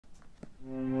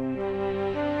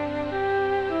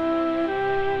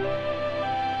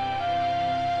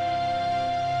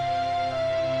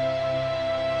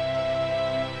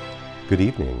Good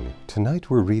evening. Tonight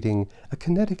we're reading A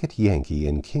Connecticut Yankee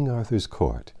in King Arthur's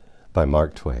Court by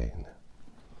Mark Twain.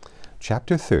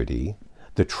 Chapter 30,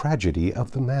 The Tragedy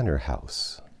of the Manor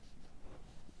House.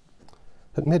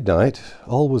 At midnight,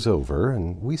 all was over,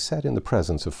 and we sat in the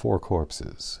presence of 4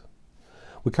 corpses.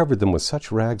 We covered them with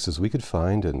such rags as we could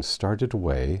find and started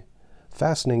away,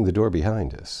 fastening the door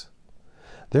behind us.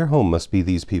 Their home must be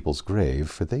these people's grave,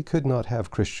 for they could not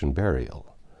have Christian burial,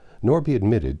 nor be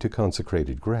admitted to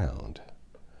consecrated ground.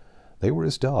 They were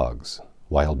as dogs,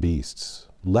 wild beasts,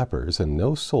 lepers, and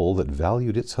no soul that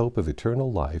valued its hope of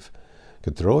eternal life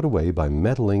could throw it away by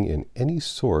meddling in any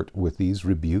sort with these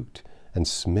rebuked and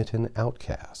smitten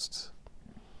outcasts.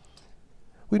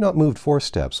 We had not moved 4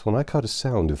 steps when I caught a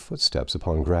sound of footsteps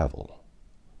upon gravel.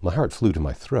 My heart flew to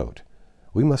my throat.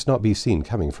 We must not be seen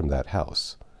coming from that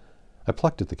house. I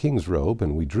plucked at the king's robe,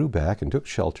 and we drew back and took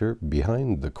shelter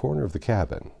behind the corner of the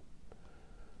cabin.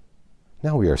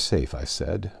 "Now we are safe," I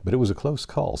said, but it was a close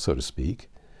call, so to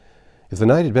speak. If the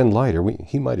night had been lighter,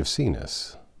 he might have seen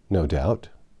us. No doubt.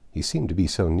 He seemed to be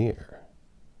so near.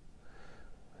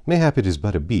 Mayhap it is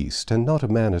but a beast, and not a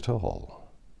man at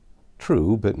all.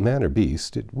 True, but man or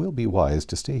beast, it will be wise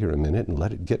to stay here a minute and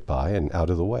let it get by and out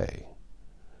of the way.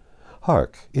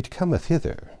 Hark, it cometh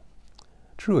hither.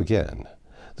 True again.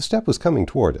 The step was coming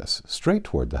toward us, straight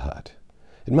toward the hut.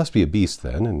 It must be a beast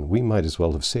then, and we might as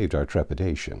well have saved our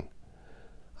trepidation.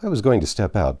 I was going to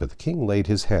step out, but the king laid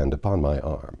his hand upon my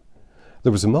arm.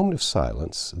 There was a moment of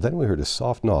silence, then we heard a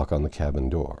soft knock on the cabin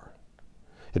door.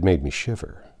 It made me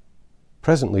shiver.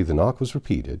 Presently the knock was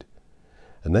repeated,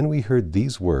 and then we heard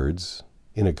these words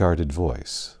in a guarded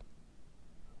voice.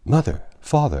 "Mother,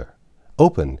 father,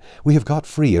 open, we have got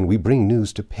free, and we bring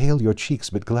news to pale your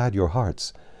cheeks but glad your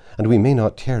hearts, and we may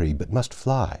not tarry, but must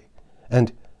fly.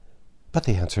 But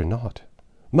they answer not.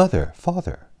 Mother,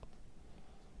 father."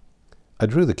 I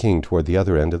drew the king toward the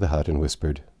other end of the hut and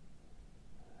whispered,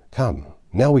 "Come,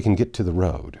 now we can get to the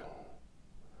road."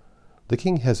 The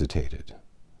king hesitated,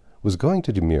 was going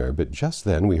to demur, but just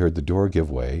then we heard the door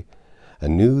give way,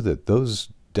 and knew that those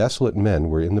desolate men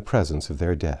were in the presence of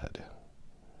their dead.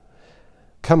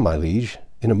 "Come, my liege,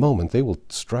 in a moment they will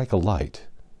strike a light,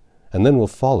 and then will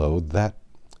follow that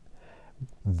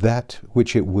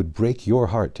which it would break your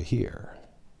heart to hear."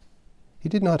 He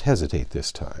did not hesitate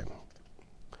this time.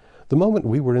 The moment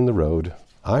we were in the road,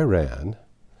 I ran,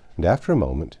 and after a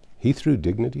moment he threw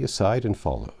dignity aside and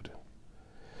followed.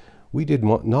 We did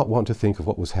not want to think of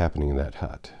what was happening in that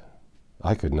hut.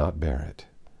 I could not bear it.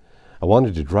 I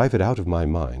wanted to drive it out of my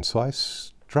mind, so I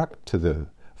struck to the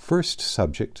first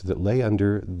subject that lay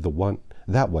under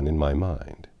that one in my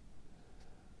mind.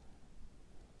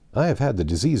 "I have had the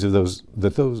disease of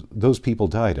those people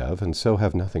died of, and so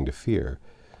have nothing to fear.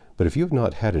 But if you have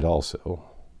not had it also—"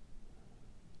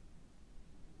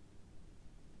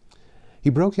 He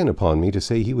broke in upon me to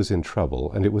say he was in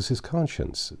trouble, and it was his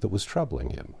conscience that was troubling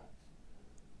him.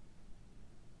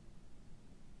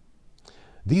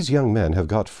 "These young men have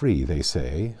got free, they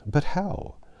say, but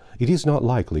how? It is not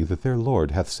likely that their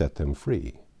Lord hath set them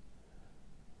free."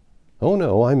 "Oh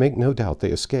no, I make no doubt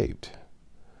they escaped.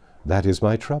 That is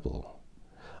my trouble.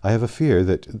 I have a fear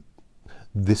that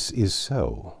this is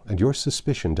so, and your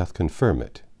suspicion doth confirm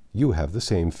it. You have the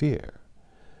same fear."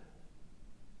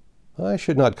 "I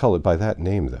should not call it by that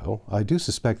name, though. I do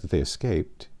suspect that they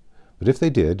escaped. But if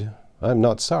they did, I am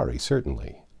not sorry,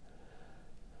 certainly."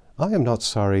 "I am not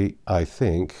sorry, I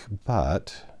think,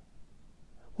 but—"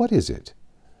 "What is it?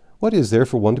 What is there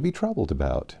for one to be troubled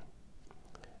about?"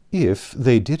 "If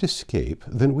they did escape,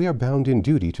 then we are bound in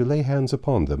duty to lay hands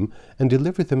upon them and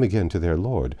deliver them again to their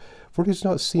lord, for it is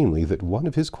not seemly that one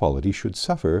of his quality should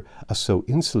suffer a so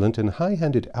insolent and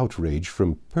high-handed outrage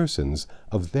from persons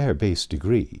of their base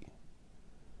degree."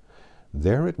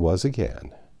 There it was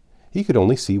again. He could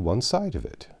only see one side of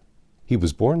it. He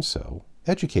was born so,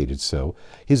 educated so,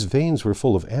 his veins were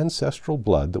full of ancestral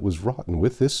blood that was rotten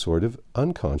with this sort of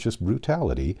unconscious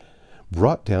brutality,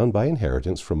 brought down by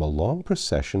inheritance from a long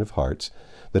procession of hearts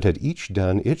that had each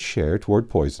done its share toward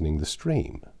poisoning the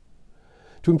stream.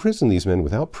 To imprison these men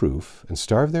without proof and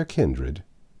starve their kindred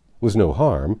was no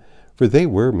harm, for they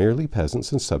were merely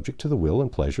peasants and subject to the will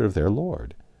and pleasure of their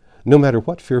lord, no matter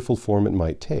what fearful form it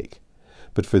might take.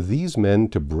 But for these men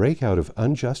to break out of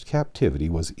unjust captivity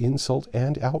was insult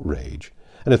and outrage,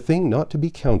 and a thing not to be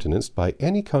countenanced by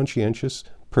any conscientious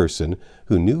person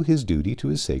who knew his duty to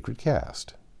his sacred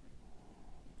caste.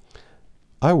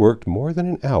 I worked more than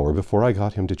an hour before I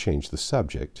got him to change the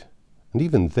subject, and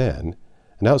even then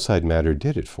an outside matter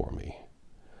did it for me.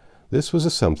 This was a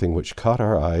something which caught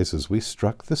our eyes as we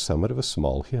struck the summit of a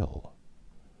small hill.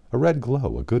 A red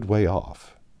glow a good way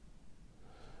off.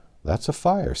 "That's a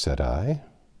fire," said I.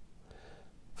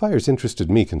 Fires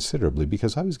interested me considerably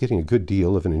because I was getting a good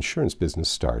deal of an insurance business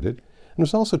started and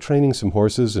was also training some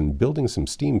horses and building some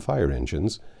steam fire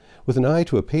engines with an eye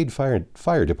to a paid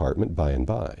fire department by and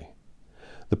by.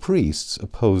 The priests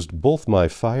opposed both my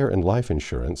fire and life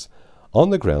insurance on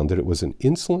the ground that it was an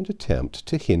insolent attempt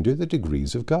to hinder the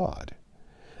decrees of God.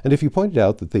 And if you pointed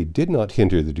out that they did not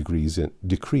hinder the decrees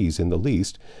in the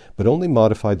least, but only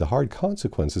modified the hard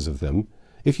consequences of them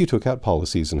if you took out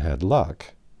policies and had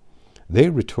luck, they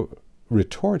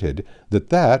retorted that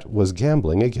that was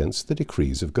gambling against the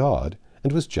decrees of God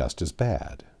and was just as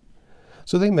bad.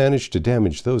 So they managed to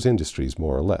damage those industries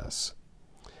more or less.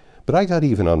 But I got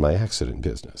even on my accident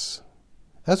business.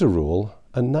 As a rule,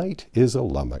 a knight is a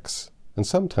lummox, and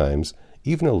sometimes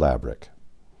even a labrick,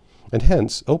 and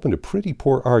hence open to pretty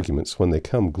poor arguments when they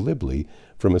come glibly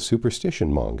from a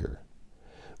superstition monger.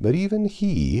 But even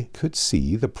he could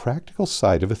see the practical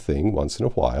side of a thing once in a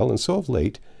while, and so of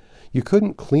late you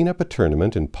couldn't clean up a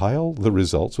tournament and pile the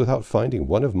results without finding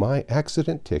one of my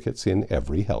accident tickets in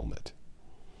every helmet.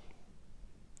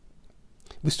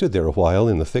 We stood there a while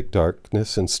in the thick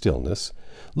darkness and stillness,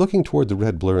 looking toward the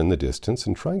red blur in the distance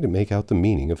and trying to make out the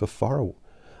meaning of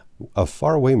a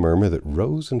faraway murmur that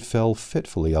rose and fell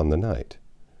fitfully on the night.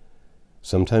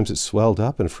 Sometimes it swelled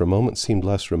up and for a moment seemed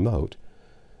less remote,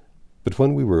 but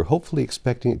when we were hopefully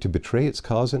expecting it to betray its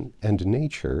cause and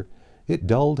nature, it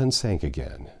dulled and sank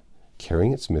again,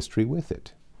 carrying its mystery with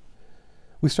it.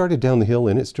 We started down the hill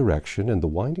in its direction, and the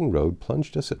winding road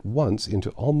plunged us at once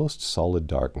into almost solid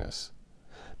darkness.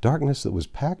 Darkness that was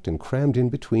packed and crammed in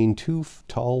between two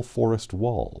tall forest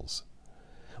walls.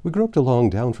 We groped along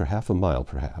down for half a mile,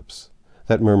 perhaps,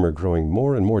 that murmur growing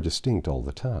more and more distinct all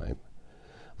the time,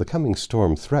 the coming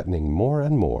storm threatening more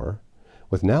and more,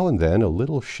 with now and then a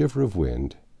little shiver of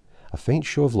wind, a faint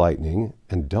show of lightning,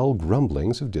 and dull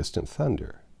grumblings of distant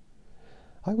thunder.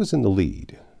 I was in the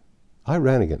lead. I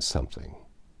ran against something.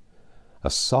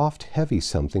 A soft, heavy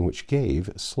something which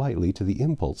gave slightly to the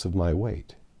impulse of my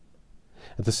weight.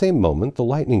 At the same moment the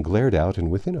lightning glared out, and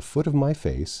within a foot of my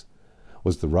face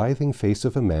was the writhing face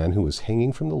of a man who was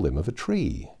hanging from the limb of a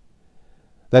tree.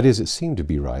 That is, it seemed to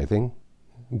be writhing,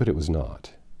 but it was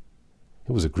not.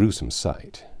 It was a gruesome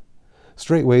sight.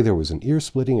 Straightway there was an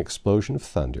ear-splitting explosion of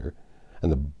thunder,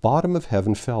 and the bottom of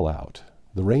heaven fell out.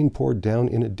 The rain poured down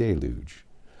in a deluge.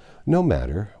 No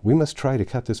matter, we must try to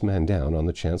cut this man down on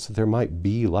the chance that there might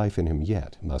be life in him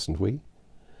yet, mustn't we?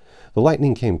 The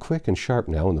lightning came quick and sharp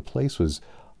now, and the place was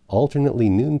alternately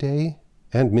noonday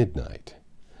and midnight.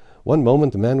 One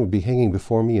moment the man would be hanging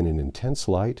before me in an intense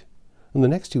light, and the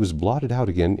next he was blotted out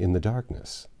again in the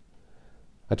darkness.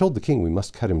 I told the king we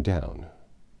must cut him down.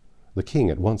 The king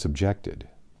at once objected.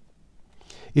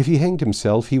 If he hanged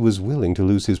himself, he was willing to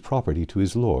lose his property to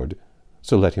his lord,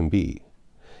 so let him be.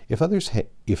 If others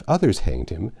hanged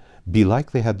him,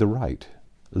 belike they had the right.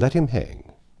 Let him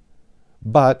hang.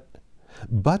 But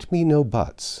me no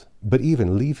buts, but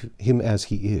even leave him as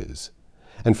he is.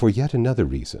 And for yet another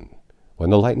reason, when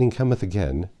the lightning cometh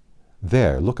again,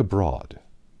 there look abroad.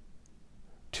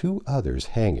 2 others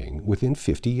hanging within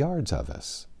 50 yards of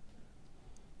us.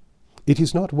 It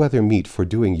is not weather meet for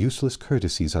doing useless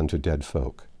courtesies unto dead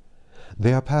folk.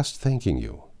 They are past thanking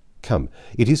you. Come,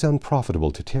 it is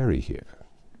unprofitable to tarry here.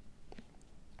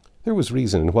 There was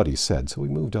reason in what he said, so we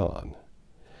moved on.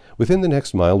 Within the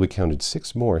next mile we counted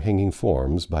 6 more hanging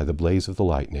forms by the blaze of the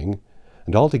lightning,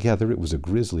 and altogether it was a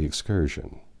grisly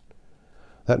excursion.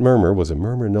 That murmur was a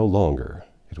murmur no longer.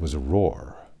 It was a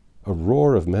roar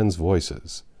of men's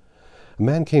voices. A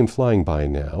man came flying by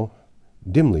now,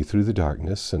 dimly through the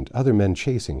darkness, and other men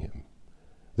chasing him.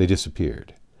 They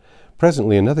disappeared.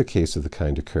 Presently another case of the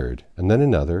kind occurred, and then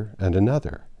another and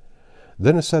another.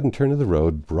 Then a sudden turn of the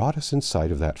road brought us in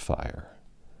sight of that fire.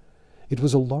 It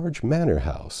was a large manor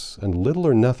house, and little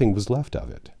or nothing was left of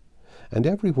it, and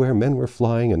everywhere men were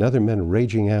flying and other men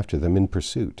raging after them in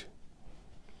pursuit.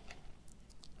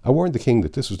 I warned the king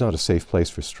that this was not a safe place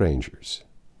for strangers.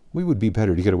 We would be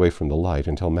better to get away from the light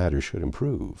until matters should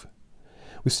improve.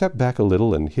 We stepped back a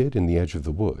little and hid in the edge of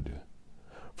the wood.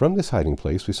 From this hiding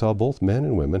place we saw both men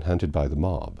and women hunted by the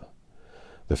mob.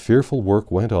 The fearful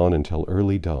work went on until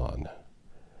early dawn.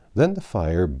 Then the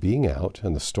fire being out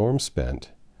and the storm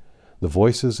spent, the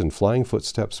voices and flying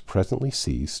footsteps presently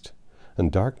ceased,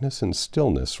 and darkness and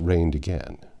stillness reigned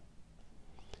again.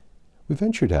 We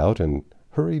ventured out and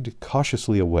hurried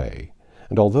cautiously away,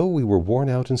 and although we were worn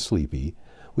out and sleepy,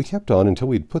 we kept on until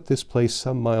we had put this place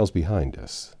some miles behind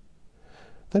us.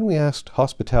 Then we asked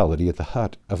hospitality at the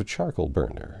hut of a charcoal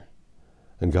burner,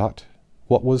 and got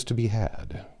what was to be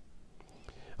had.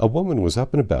 A woman was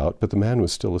up and about, but the man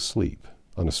was still asleep.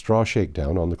 on a straw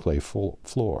shakedown on the clay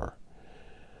floor.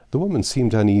 The woman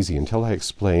seemed uneasy until I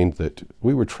explained that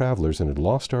we were travelers and had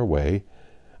lost our way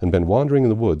and been wandering in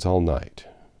the woods all night.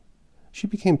 She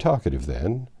became talkative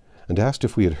then, and asked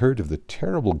if we had heard of the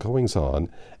terrible goings-on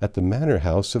at the manor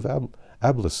house of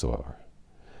Ablasor.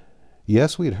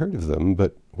 Yes, we had heard of them,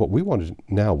 but what we wanted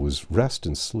now was rest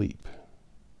and sleep.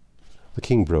 The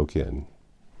king broke in.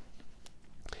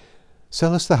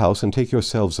 "Sell us the house and take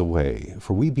yourselves away,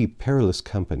 for we be perilous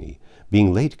company,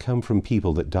 being late come from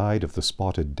people that died of the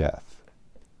spotted death."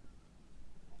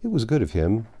 It was good of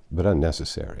him, but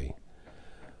unnecessary.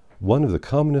 One of the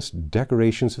commonest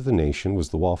decorations of the nation was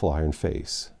the waffle iron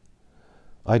face.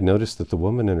 I'd noticed that the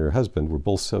woman and her husband were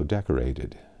both so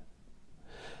decorated.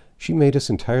 She made us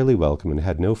entirely welcome and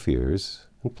had no fears,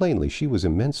 and plainly she was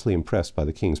immensely impressed by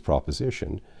the king's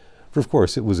proposition, for of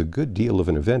course it was a good deal of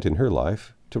an event in her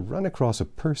life to run across a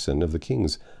person of the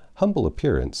king's humble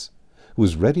appearance who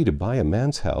was ready to buy a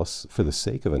man's house for the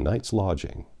sake of a night's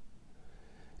lodging.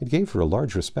 It gave her a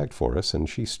large respect for us, and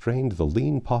she strained the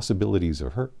lean possibilities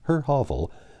of her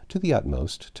hovel to the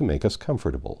utmost to make us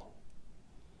comfortable.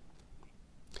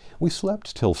 We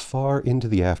slept till far into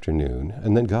the afternoon,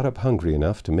 and then got up hungry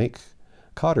enough to make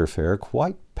cotter fare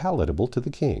quite palatable to the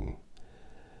king,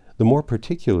 the more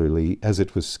particularly as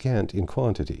it was scant in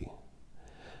quantity,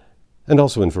 and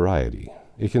also in variety.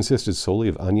 It consisted solely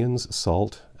of onions,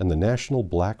 salt, and the national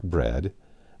black bread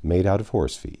made out of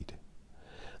horse feed.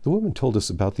 The woman told us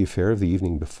about the affair of the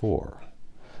evening before.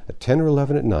 At 10 or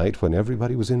 11 at night, when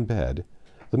everybody was in bed,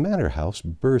 the manor house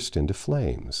burst into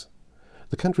flames.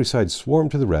 The countryside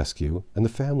swarmed to the rescue, and the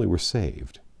family were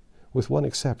saved, with one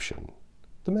exception,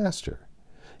 the master.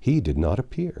 He did not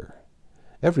appear.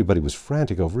 Everybody was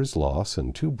frantic over his loss,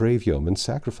 and 2 brave yeomen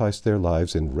sacrificed their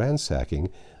lives in ransacking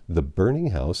the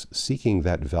burning house, seeking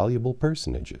that valuable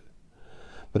personage.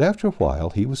 But after a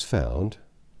while he was found,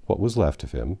 what was left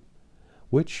of him,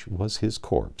 which was his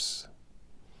corpse.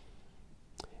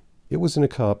 It was in a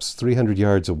copse 300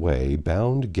 yards away,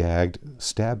 bound, gagged,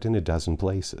 stabbed in a dozen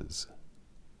places.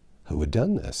 Who had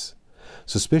done this?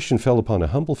 Suspicion fell upon a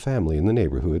humble family in the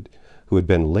neighborhood who had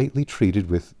been lately treated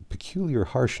with peculiar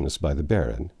harshness by the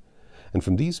baron, and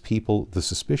from these people the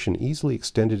suspicion easily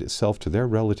extended itself to their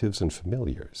relatives and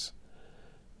familiars.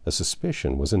 A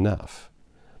suspicion was enough.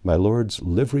 My lord's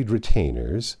liveried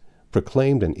retainers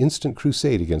proclaimed an instant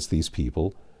crusade against these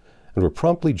people, and were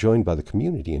promptly joined by the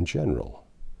community in general.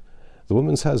 The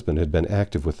woman's husband had been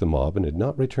active with the mob and had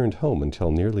not returned home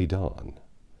until nearly dawn.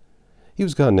 He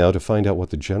was gone now to find out what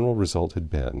the general result had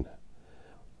been.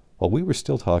 While we were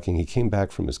still talking, he came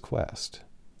back from his quest.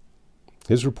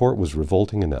 His report was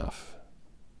revolting enough.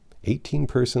 18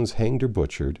 persons hanged or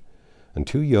butchered, and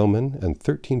 2 yeomen and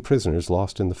 13 prisoners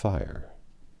lost in the fire.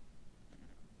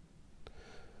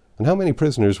 And how many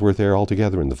prisoners were there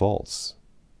altogether in the vaults?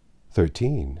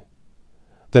 13.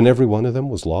 Then every one of them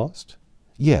was lost?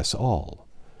 Yes, all.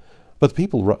 But the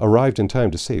people arrived in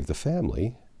time to save the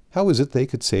family. How is it they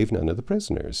could save none of the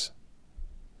prisoners?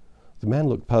 The man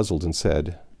looked puzzled and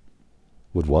said,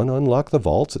 "Would one unlock the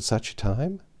vaults at such a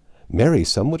time? Marry,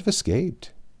 some would have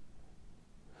escaped."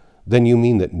 "Then you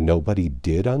mean that nobody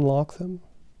did unlock them?"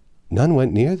 "None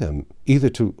went near them, either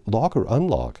to lock or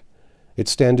unlock. It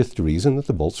standeth to reason that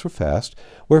the bolts were fast,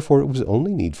 wherefore it was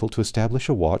only needful to establish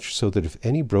a watch, so that if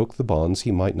any broke the bonds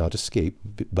he might not escape,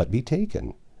 but be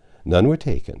taken. None were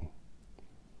taken."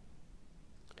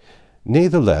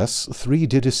 "Natheless 3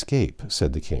 did escape,"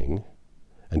 said the king,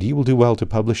 "and ye will do well to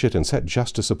publish it and set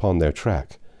justice upon their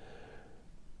track.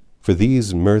 For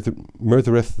these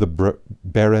murthereth the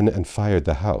baron and fired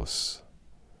the house."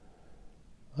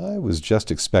 I was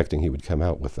just expecting he would come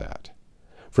out with that.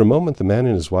 For a moment the man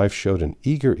and his wife showed an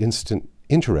eager instant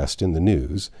interest in the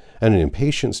news, and an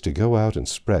impatience to go out and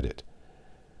spread it.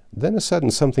 Then a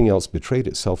sudden something else betrayed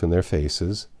itself in their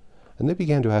faces, and they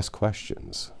began to ask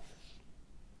questions.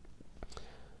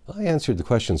 I answered the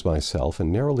questions myself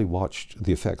and narrowly watched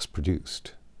the effects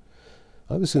produced.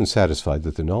 I was soon satisfied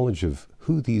that the knowledge of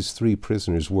who these 3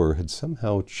 prisoners were had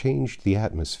somehow changed the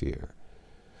atmosphere,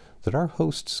 that our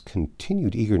host's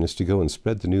continued eagerness to go and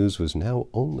spread the news was now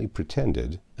only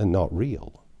pretended and not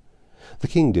real. The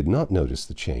king did not notice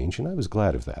the change, and I was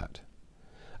glad of that.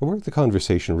 I worked the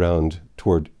conversation round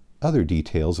toward other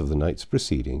details of the night's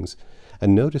proceedings,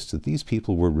 and noticed that these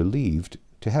people were relieved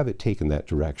to have it taken that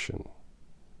direction.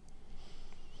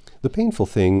 The painful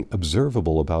thing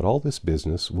observable about all this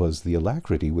business was the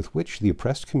alacrity with which the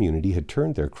oppressed community had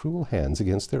turned their cruel hands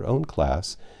against their own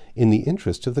class in the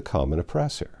interest of the common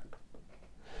oppressor.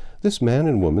 This man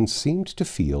and woman seemed to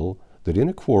feel that in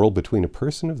a quarrel between a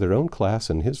person of their own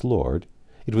class and his lord,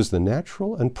 It was the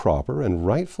natural and proper and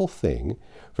rightful thing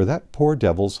for that poor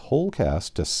devil's whole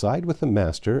caste to side with the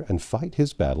master and fight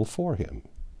his battle for him,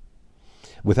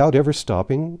 without ever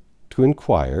stopping to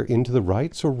inquire into the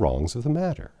rights or wrongs of the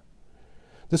matter.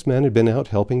 This man had been out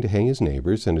helping to hang his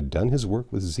neighbors and had done his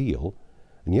work with zeal,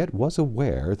 and yet was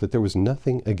aware that there was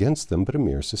nothing against them but a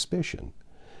mere suspicion,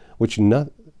 with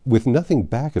nothing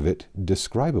back of it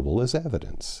describable as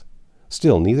evidence.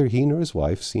 Still, neither he nor his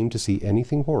wife seemed to see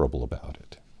anything horrible about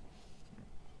it.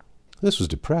 This was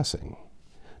depressing.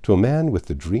 To a man with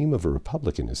the dream of a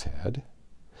republic in his head,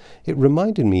 it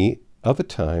reminded me of a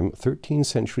time 13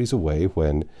 centuries away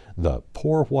when the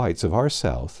poor whites of our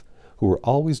South, who were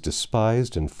always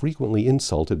despised and frequently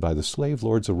insulted by the slave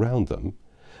lords around them,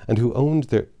 and who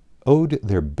owed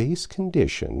their base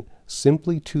condition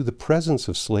simply to the presence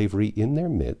of slavery in their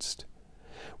midst,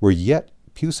 were yet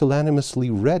pusillanimously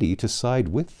ready to side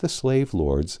with the slave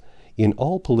lords in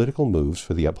all political moves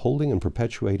for the upholding and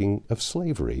perpetuating of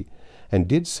slavery, and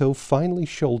did so finally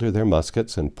shoulder their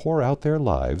muskets and pour out their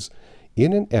lives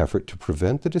in an effort to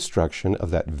prevent the destruction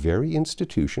of that very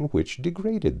institution which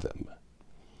degraded them.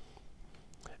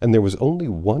 And there was only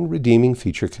one redeeming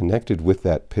feature connected with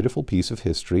that pitiful piece of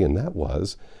history, and that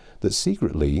was that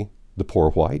secretly the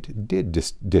poor white did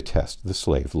detest the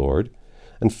slave lord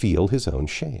and feel his own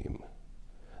shame.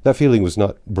 That feeling was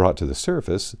not brought to the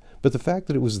surface, but the fact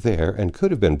that it was there and could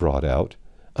have been brought out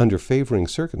under favoring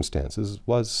circumstances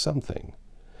was something.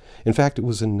 In fact, it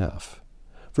was enough,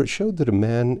 for it showed that a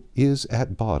man is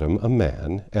at bottom a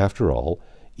man, after all,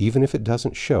 even if it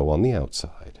doesn't show on the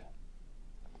outside.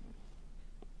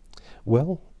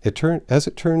 Well, as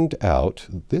it turned out,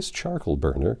 this charcoal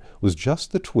burner was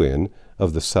just the twin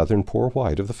of the southern poor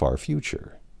white of the far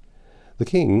future. The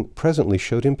king presently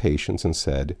showed impatience and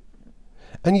said,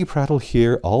 "An ye prattle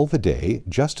here all the day,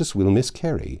 justice will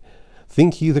miscarry.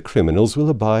 Think ye the criminals will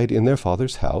abide in their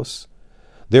father's house?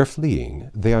 They're fleeing,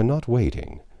 they are not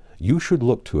waiting. You should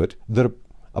look to it that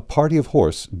a party of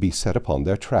horse be set upon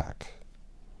their track."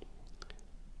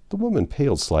 The woman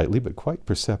paled slightly, but quite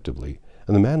perceptibly,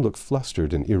 and the man looked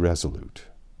flustered and irresolute.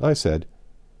 I said,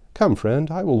 "Come,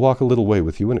 friend, I will walk a little way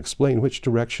with you and explain which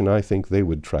direction I think they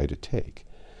would try to take.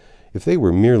 If they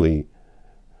were merely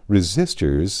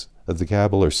resistors of the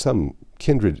gabble or some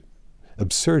kindred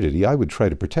absurdity, I would try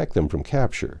to protect them from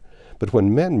capture. But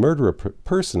when men murder a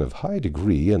person of high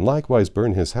degree and likewise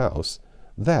burn his house,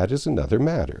 that is another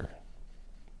matter."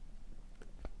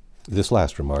 This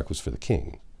last remark was for the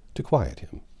king, to quiet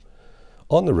him.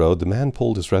 On the road, the man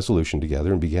pulled his resolution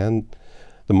together and began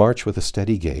the march with a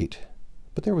steady gait,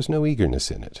 but there was no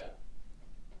eagerness in it.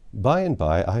 By and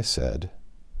by I said,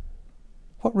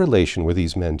 "What relation were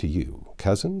these men to you?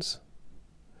 Cousins?"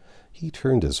 He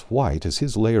turned as white as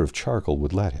his layer of charcoal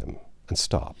would let him, and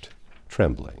stopped,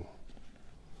 trembling.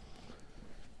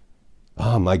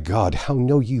 "Ah, my God, how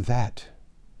know you that?"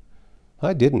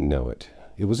 "I didn't know it.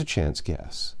 It was a chance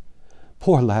guess."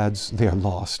 "Poor lads, they are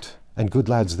lost, and good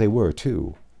lads they were,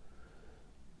 too."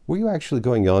 "Were you actually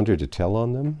going yonder to tell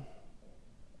on them?"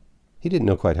 He didn't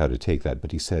know quite how to take that,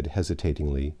 but he said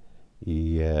hesitatingly,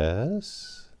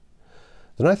 "Yes."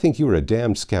 "Then I think you are a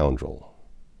damned scoundrel."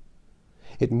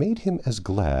 It made him as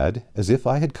glad as if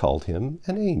I had called him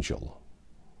an angel.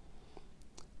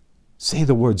 "Say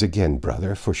the words again,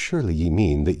 brother, for surely ye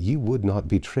mean that ye would not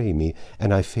betray me,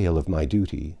 and I fail of my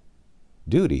duty."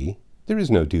 "Duty? There is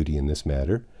no duty in this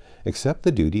matter, except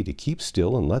the duty to keep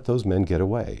still and let those men get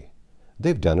away.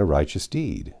 They've done a righteous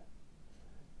deed."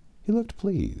 He looked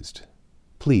pleased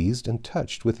and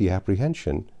touched with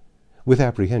apprehension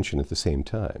at the same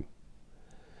time.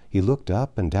 He looked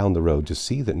up and down the road to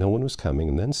see that no one was coming,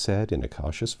 and then said in a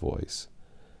cautious voice,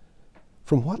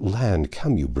 "From what land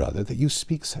come you, brother, that you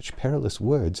speak such perilous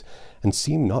words, and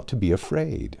seem not to be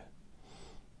afraid?"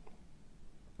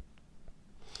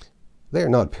 "They are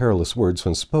not perilous words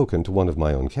when spoken to one of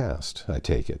my own caste, I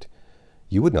take it.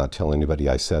 You would not tell anybody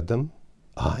I said them?"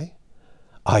 "I?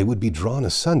 I would be drawn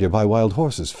asunder by wild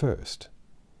horses first."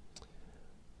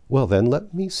 "Well, then,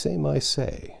 let me say my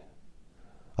say.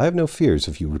 I have no fears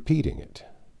of you repeating it.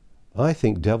 I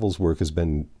think devil's work has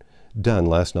been done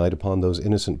last night upon those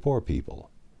innocent poor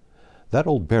people. That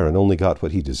old baron only got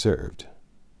what he deserved.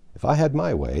 If I had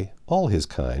my way, all his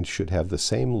kind should have the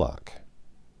same luck."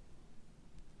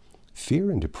 Fear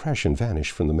and depression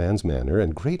vanished from the man's manner,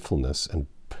 and gratefulness and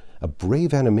a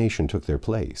brave animation took their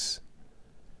place.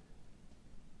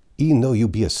 "E'en though you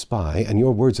be a spy, and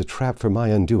your words a trap for my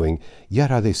undoing,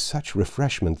 yet are they such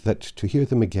refreshment that to hear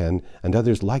them again, and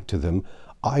others like to them,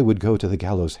 I would go to the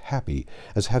gallows happy,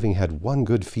 as having had one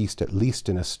good feast at least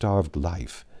in a starved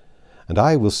life. And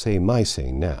I will say my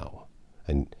say now,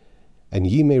 and and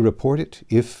ye may report it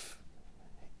if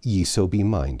ye so be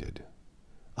minded.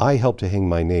 I helped to hang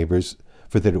my neighbours,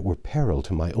 for that it were peril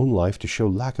to my own life to show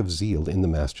lack of zeal in the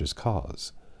master's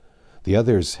cause. The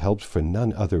others helped for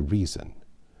none other reason.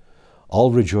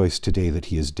 All rejoice today that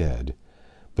he is dead,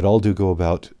 but all do go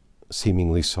about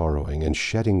seemingly sorrowing and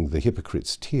shedding the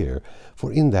hypocrite's tear,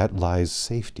 for in that lies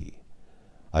safety.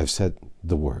 I have said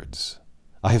the words,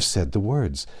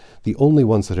 the only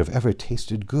ones that have ever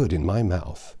tasted good in my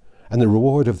mouth, and the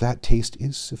reward of that taste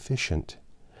is sufficient.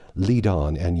 Lead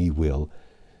on, an ye will,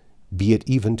 be it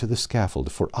even to the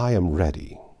scaffold, for I am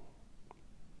ready.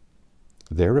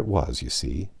 There it was, you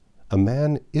see. A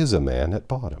man is a man at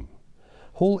bottom.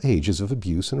 Whole ages of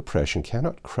abuse and oppression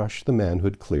cannot crush the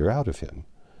manhood clear out of him.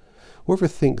 Whoever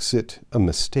thinks it a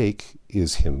mistake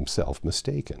is himself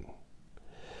mistaken.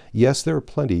 Yes, there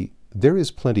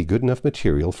is plenty good enough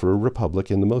material for a republic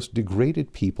in the most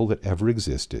degraded people that ever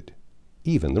existed,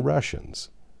 even the Russians.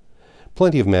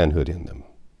 Plenty of manhood in them,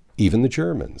 even the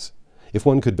Germans, if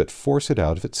one could but force it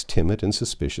out of its timid and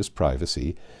suspicious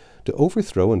privacy, to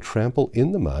overthrow and trample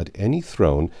in the mud any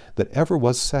throne that ever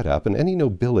was set up and any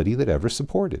nobility that ever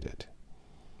supported it.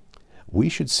 We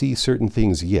should see certain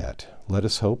things yet, let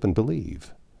us hope and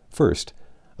believe. First,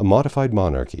 a modified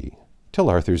monarchy, till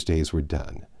Arthur's days were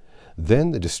done.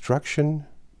 Then the destruction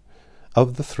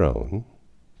of the throne,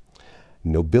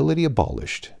 nobility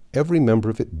abolished, every member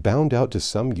of it bound out to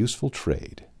some useful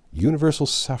trade, universal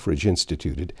suffrage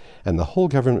instituted, and the whole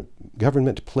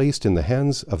government placed in the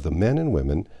hands of the men and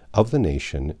women of the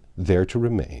nation, there to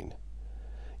remain.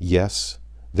 Yes,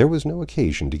 there was no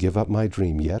occasion to give up my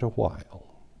dream yet a while.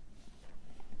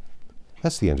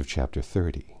 That's the end of chapter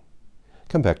 30.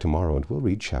 Come back tomorrow and we'll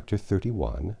read chapter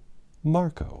 31,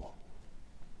 Marco.